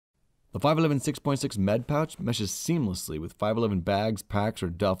The 511 6.6 med pouch meshes seamlessly with 511 bags, packs, or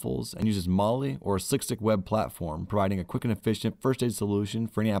duffels and uses MOLLE or a slick-stick web platform, providing a quick and efficient first aid solution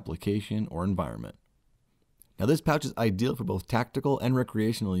for any application or environment. Now this pouch is ideal for both tactical and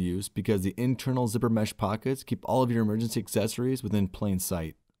recreational use because the internal zipper mesh pockets keep all of your emergency accessories within plain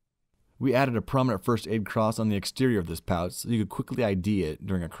sight. We added a prominent first aid cross on the exterior of this pouch so you could quickly ID it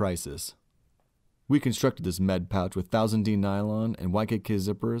during a crisis. We constructed this med pouch with 1000D nylon and YKK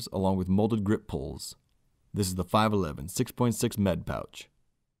zippers along with molded grip pulls. This is the 511 6.6 med pouch.